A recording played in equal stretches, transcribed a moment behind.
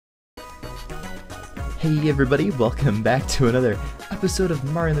Hey everybody, welcome back to another episode of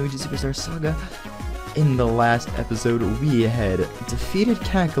Mario & Luigi Superstar Saga. In the last episode, we had defeated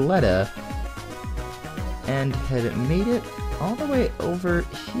Cackletta and had made it all the way over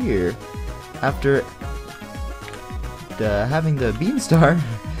here after having the Beanstar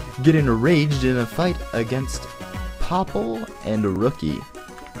get enraged in a fight against Popple and Rookie.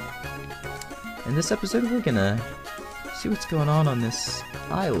 In this episode, we're gonna see what's going on this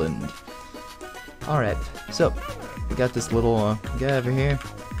island. Alright, so we got this little guy over here.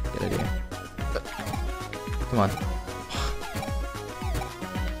 Get out of here. Come on.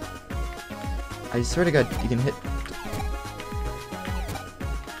 I swear to God, you can hit.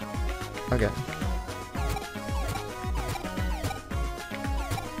 Okay.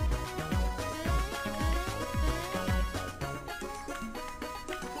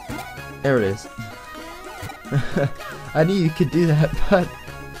 There it is. I knew you could do that, but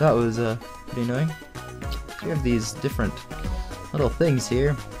that was pretty annoying. We have these different little things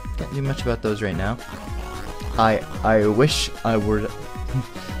here. Can't do much about those right now. I wish I were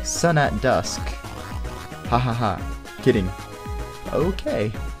sun at dusk. Ha ha ha. Kidding.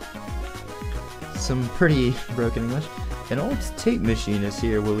 Okay. Some pretty broken English. An old tape machine is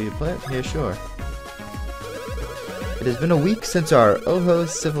here. Will you play it? Yeah, sure. It has been a week since our Oho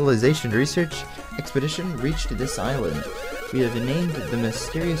civilization research expedition reached this island. We have named the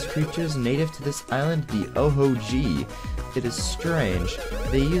mysterious creatures native to this island the Oho-G. It is strange.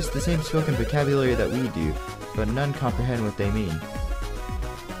 They use the same spoken vocabulary that we do, but none comprehend what they mean.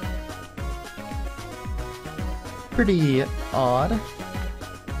 Pretty odd.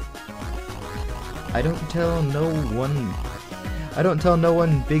 I don't tell no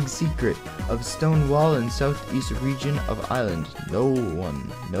one big secret of stone wall in southeast region of island. No one,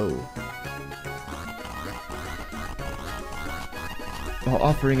 no. While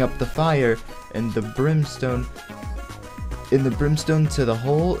offering up the fire and the brimstone to the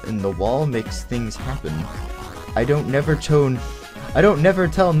hole in the wall makes things happen. I don't never tell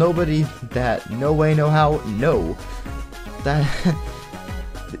nobody that. No way, no how, no. That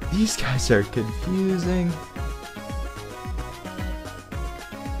these guys are confusing.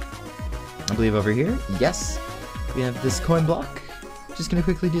 I believe over here, yes, we have this coin block. Just gonna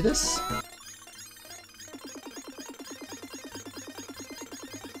quickly do this.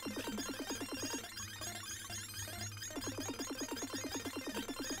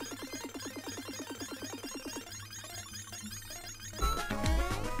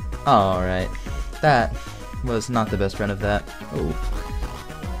 Alright, that was not the best run of that. Oh.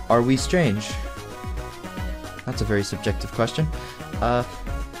 Are we strange? That's a very subjective question.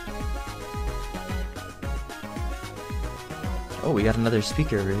 Oh, we got another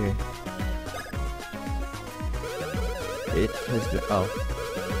speaker over here. It has been. Oh.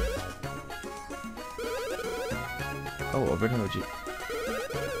 Oh, over to OG.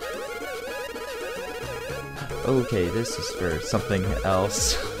 Okay, this is for something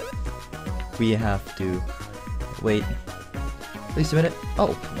else. We have to wait at least a minute.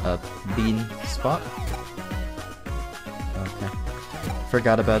 Oh, bean spot. Okay,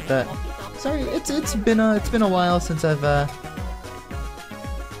 forgot about that. Sorry, it's been a while since I've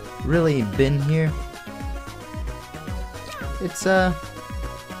really been here. It's almost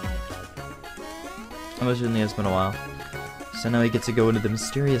certainly has been a while. So now we get to go into the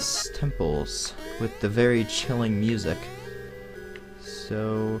mysterious temples with the very chilling music.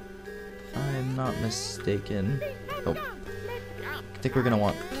 So, if I'm not mistaken, oh, I think we're gonna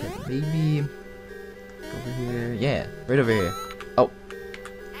want to maybe over here. Yeah, right over here. Oh,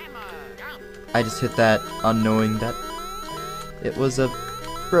 I just hit that unknowing that it was a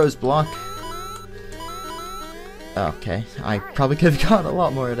rose block. Okay, I probably could have gotten a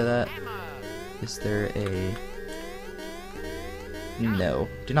lot more out of that. Is there a... No,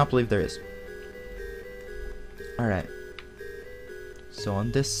 do not believe there is. Alright. So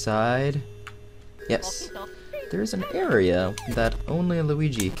on this side... Yes. There's an area that only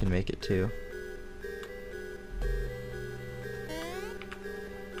Luigi can make it to.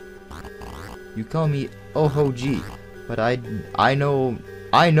 You call me Oho-G, but I know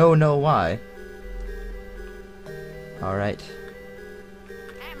why. Alright.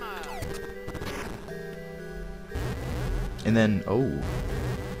 And then, oh.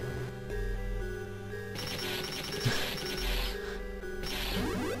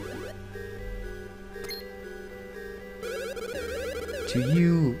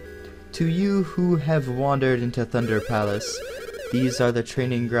 To you who have wandered into Thunder Palace, these are the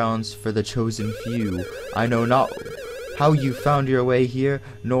training grounds for the chosen few. I know not how you found your way here,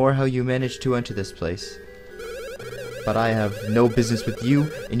 nor how you managed to enter this place. But I have no business with you,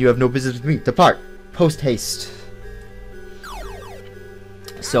 and you have no business with me. Depart! post haste.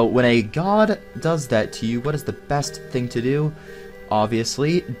 So when a god does that to you, what is the best thing to do?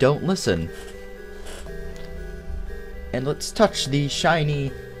 Obviously, don't listen. And let's touch the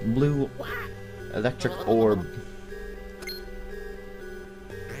shiny blue electric orb.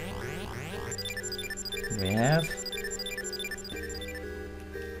 What do we have?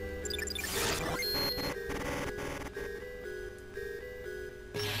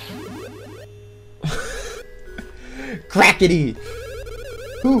 Crackety!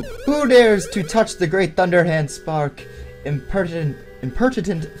 Who dares to touch the great Thunderhand Spark?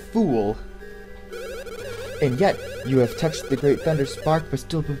 Impertinent fool! And yet, you have touched the great Thunder Spark, but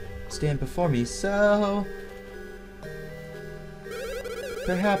still stand before me, so...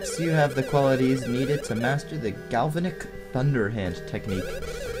 Perhaps you have the qualities needed to master the Galvanic Thunderhand technique.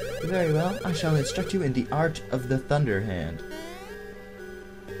 Very well, I shall instruct you in the art of the Thunderhand.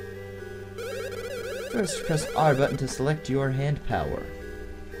 First, press R button to select your hand power.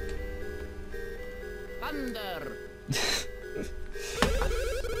 Thunder!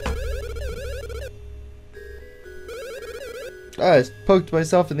 I just poked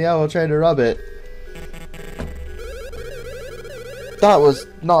myself in the eye while trying to rub it. That was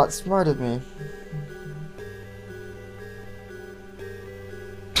not smart of me.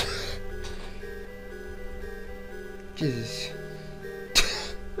 Jesus.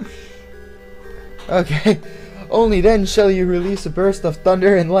 Okay. Only then shall you release a burst of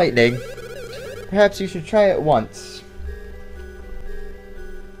thunder and lightning. Perhaps you should try it once.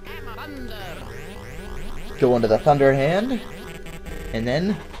 Go into the Thunder Hand. And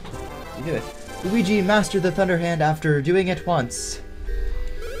then you do it. Luigi mastered the Thunder Hand after doing it once.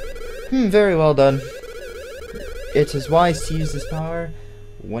 Very well done. It is wise to use this power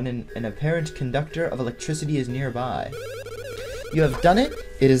when an apparent conductor of electricity is nearby. You have done it.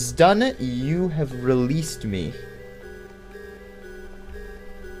 It is done. You have released me.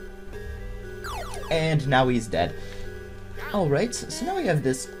 And now he's dead. Alright, so now we have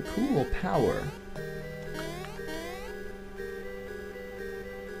this cool power.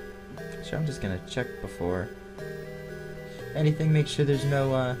 So I'm just gonna check before anything, make sure there's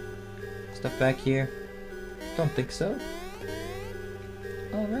no stuff back here. Don't think so.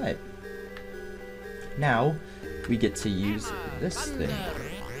 Alright. Now we get to use this thing.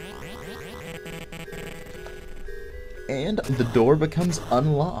 And the door becomes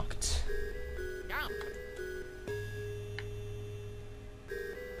unlocked.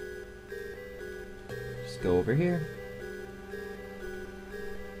 Just go over here.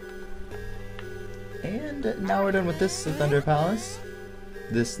 And now we're done with this Thunder Palace.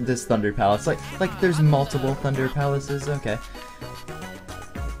 This Thunder Palace. Like there's multiple Thunder Palaces. Okay.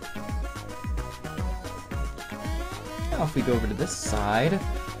 Now if we go over to this side,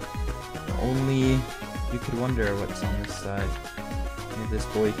 only you could wonder what's on this side. Look at this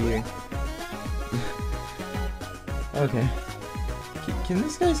boy here. Okay. Can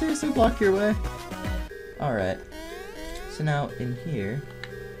this guy seriously block your way? Alright. So now in here,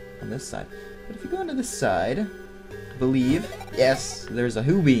 on this side. But if you go into this side, believe, yes, there's a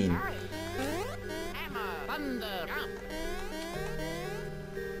Who Bean.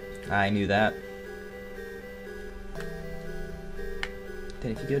 I knew that.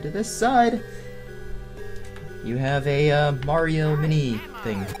 Then if you go to this side, you have a Mario mini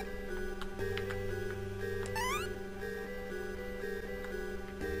thing.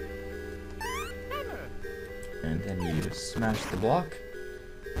 And then you smash the block.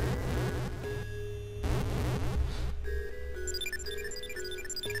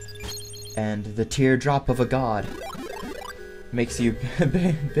 And the teardrop of a god makes you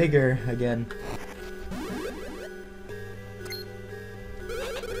bigger again.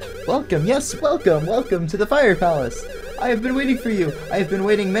 Welcome, yes, welcome to the Fire Palace. I have been waiting for you. I have been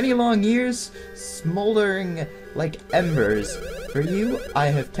waiting many long years, smoldering like embers. For you, I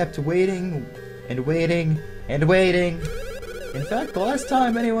have kept waiting and waiting and waiting. In fact, the last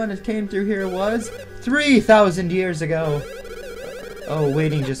time anyone came through here was 3,000 years ago. Oh,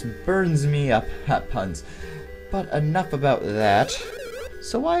 waiting just burns me up, hat puns. But enough about that.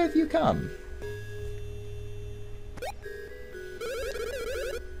 So why have you come?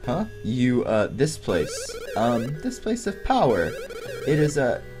 Huh? You, this place. This place of power. It is,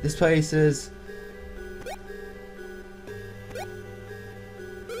 this place is...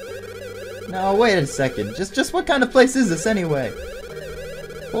 No, wait a second. Just what kind of place is this anyway?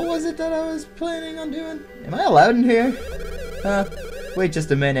 What was it that I was planning on doing? Am I allowed in here? Wait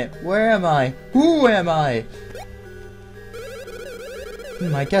just a minute. Where am I? Who am I?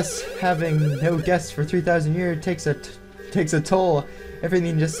 I guess having no guests for 3,000 years takes a toll.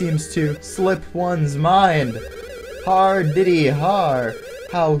 Everything just seems to slip one's mind. Har diddy har.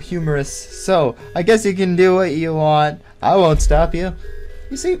 How humorous. So, I guess you can do what you want. I won't stop you.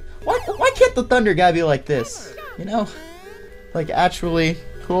 You see, why can't the Thunder guy be like this? You know? Like, actually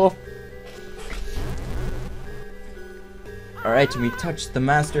cool. Alright, we touch the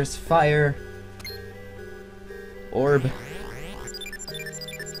Master's Fire Orb.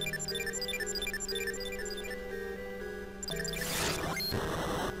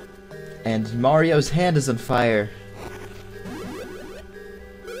 And Mario's hand is on fire.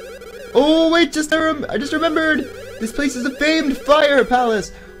 Oh wait, I just remembered! This place is a famed fire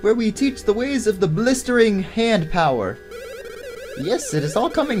palace, where we teach the ways of the blistering hand power. Yes, it is all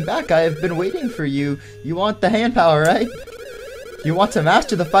coming back. I have been waiting for you. You want the hand power, right? You want to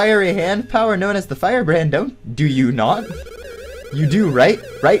master the fiery hand power known as the Firebrand, do you not? You do, right?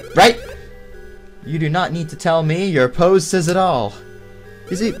 Right? You do not need to tell me. Your pose says it all.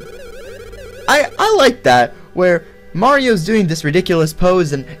 You see, I like that, where Mario's doing this ridiculous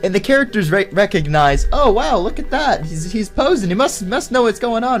pose, and the characters recognize, oh wow, look at that, he's posing, he must know what's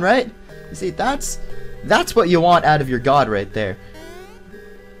going on, right? You see, that's what you want out of your god right there.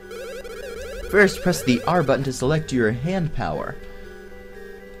 First, press the R button to select your hand power.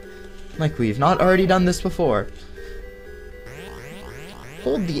 Like we've not already done this before.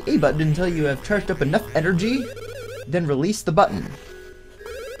 Hold the A button until you have charged up enough energy, then release the button.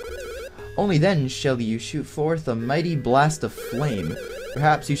 Only then shall you shoot forth a mighty blast of flame.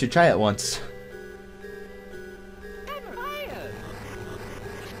 Perhaps you should try it once.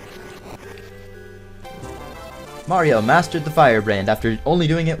 Mario mastered the Firebrand after only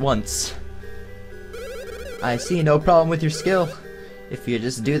doing it once. I see no problem with your skill. If you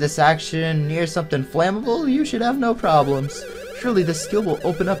just do this action near something flammable, you should have no problems. Surely this skill will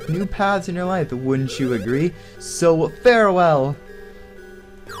open up new paths in your life, wouldn't you agree? So farewell.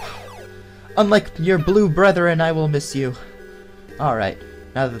 Unlike your blue brethren, I will miss you. Alright,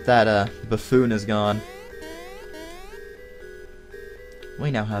 now that buffoon is gone,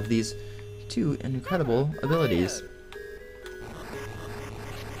 we now have these two incredible abilities.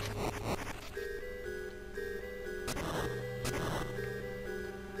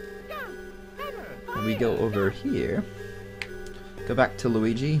 And we go over here, go back to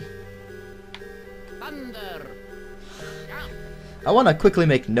Luigi. I want to quickly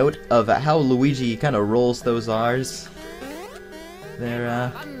make note of how Luigi kind of rolls those R's.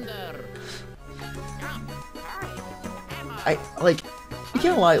 They're, you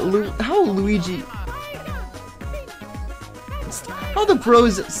can't lie, how the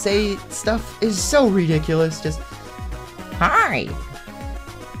bros say stuff is so ridiculous, just, hi,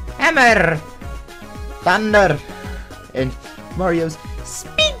 hammer, thunder, and Mario's,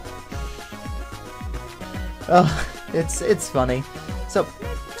 speak. Oh. It's funny. So,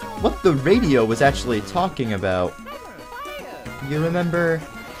 what the radio was actually talking about, you remember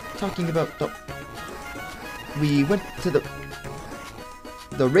talking about we went to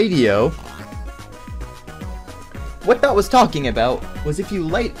the radio. What that was talking about was if you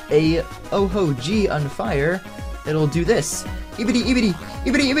light a OHG on fire, it'll do this. Ibity ibity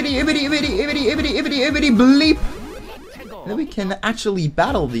ibity ibity ibity ibity ibity ibity ibity ibity bleep. And then we can actually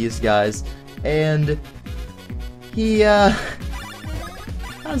battle these guys, and he has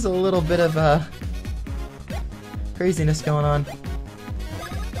a little bit of craziness going on.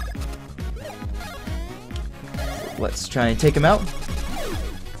 Let's try and take him out.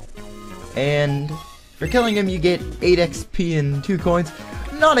 And for killing him, you get 8 XP and 2 coins.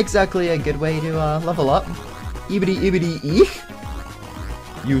 Not exactly a good way to level up. Ibity ibity eek.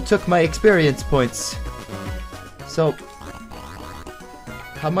 You took my experience points. So,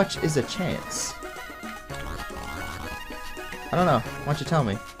 how much is a chance? I don't know. Why don't you tell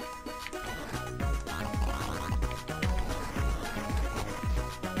me?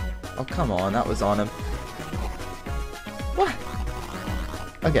 Oh, come on. That was on him. What?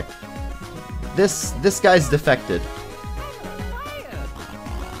 Okay. This guy's defected.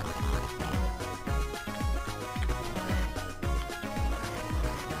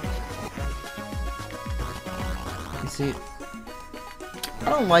 You see, I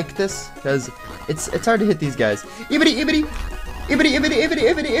don't like this because it's hard to hit these guys. Ibity ibity. Ibity ibity ibity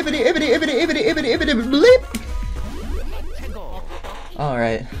ibity ibity ibity ibity ibity ibity ibity bleep.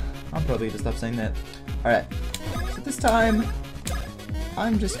 Alright. I'm probably gonna stop saying that. Alright. So this time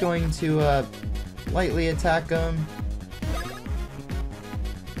I'm just going to lightly attack him.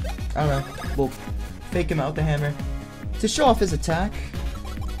 I don't know. We'll fake him out with the hammer to show off his attack.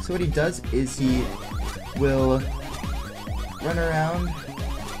 So what he does is he will run around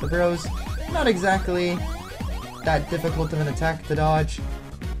the bros. Not exactly that difficult of an attack to dodge.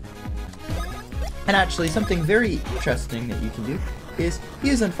 And actually, something very interesting that you can do is he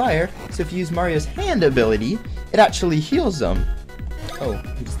is on fire, so if you use Mario's hand ability, it actually heals them. Oh,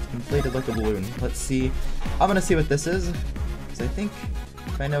 he just inflated like a balloon. Let's see. I'm gonna see what this is, because I think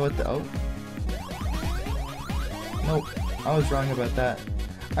if I know what the... Oh. Nope, I was wrong about that.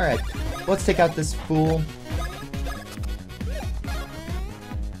 Alright, let's take out this fool.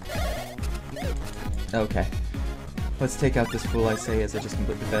 Okay. Let's take out this fool, I say, as I just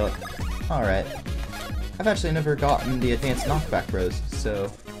completely fail it. Alright. I've actually never gotten the advanced knockback rose,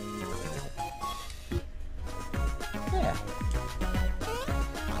 so... yeah.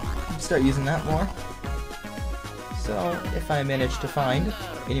 Start using that more. So, if I manage to find,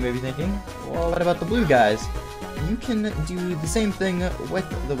 and you may be thinking, well, what about the blue guys? You can do the same thing with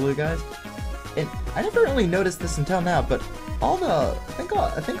the blue guys. And I never really noticed this until now, but all the...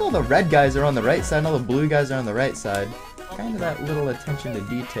 I think all the red guys are on the right side, and all the blue guys are on the right side. Kind of that little attention to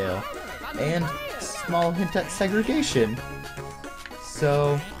detail. And small hint at segregation.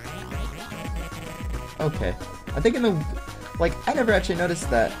 So... okay. I think in the... like, I never actually noticed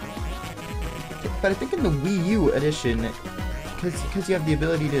that. But I think in the Wii U edition, because you have the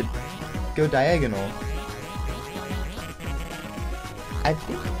ability to go diagonal, I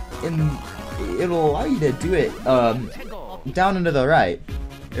think it'll allow you to do it down and to the right,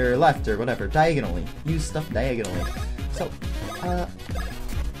 or left, or whatever, diagonally. Use stuff diagonally. So,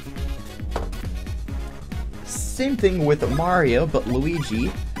 same thing with Mario, but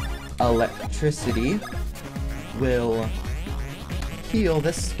Luigi, electricity will heal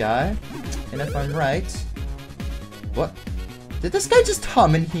this guy. And if I'm right... what? Did this guy just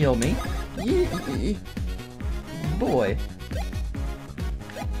hum and heal me? Boy.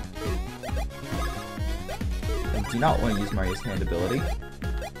 I do not want to use Mario's hand ability.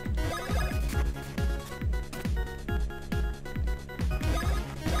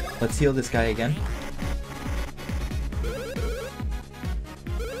 Let's heal this guy again.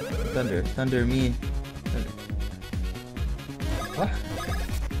 Thunder me. What?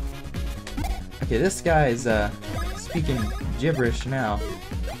 Okay, this guy's speaking gibberish now.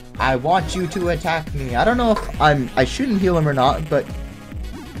 I want you to attack me. I don't know if I shouldn't heal him or not, but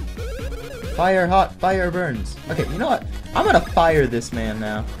fire hot, fire burns. Okay, you know what? I'm gonna fire this man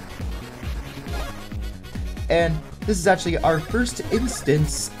now. And this is actually our first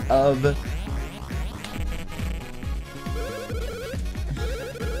instance of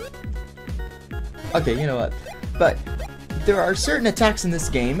okay, you know what? But there are certain attacks in this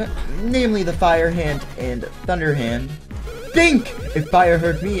game, namely the Fire Hand and Thunder Hand. Think! If fire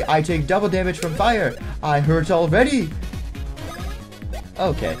hurt me, I take double damage from fire. I hurt already.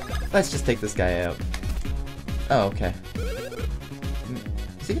 Okay, let's just take this guy out. Oh, okay.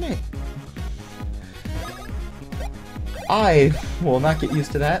 Is he gonna... I will not get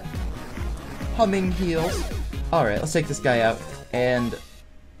used to that. Humming heals. Alright, let's take this guy out. And...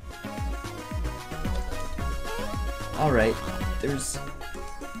 alright, there's...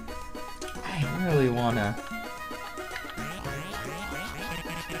 I really wanna...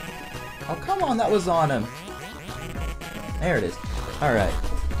 oh, come on, that was on him. There it is. Alright.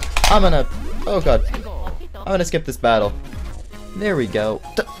 I'm gonna... oh god. I'm gonna skip this battle. There we go.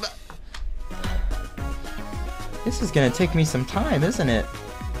 This is gonna take me some time, isn't it?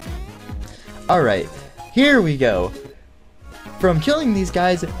 Alright. Here we go. From killing these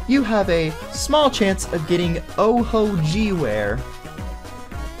guys, you have a small chance of getting Oho-G-Ware.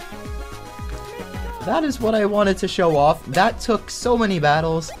 That is what I wanted to show off. That took so many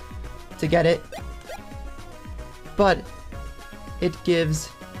battles to get it. But it gives...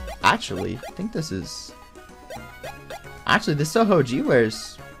 actually, I think this is... actually, this Oho-G-Ware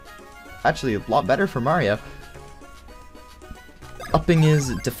is actually a lot better for Mario. Upping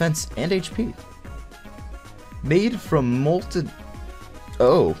his defense and HP. Made from molten...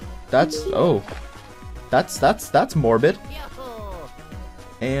 oh, that's... oh. That's morbid.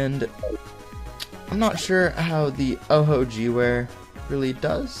 And I'm not sure how the Oho-G-Ware really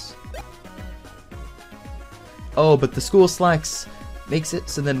does. Oh, but the school slacks makes it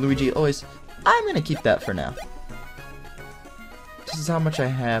so then Luigi always... I'm gonna keep that for now. This is how much I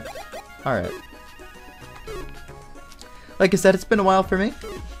have. Alright. Like I said, it's been a while for me.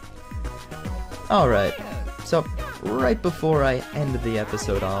 Alright. So, right before I end the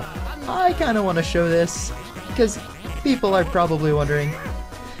episode off, I kind of want to show this, because people are probably wondering.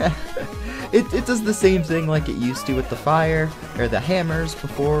 It does the same thing like it used to with the fire, or the hammers,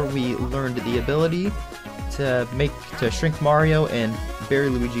 before we learned the ability to shrink Mario and bury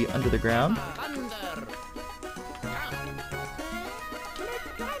Luigi under the ground.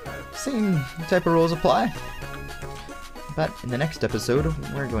 Same type of rules apply. But in the next episode,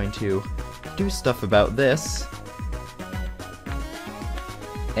 we're going to do stuff about this,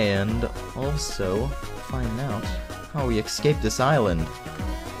 and also find out how we escape this island.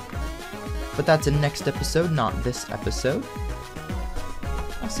 But that's in next episode, not this episode.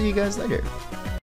 I'll see you guys later.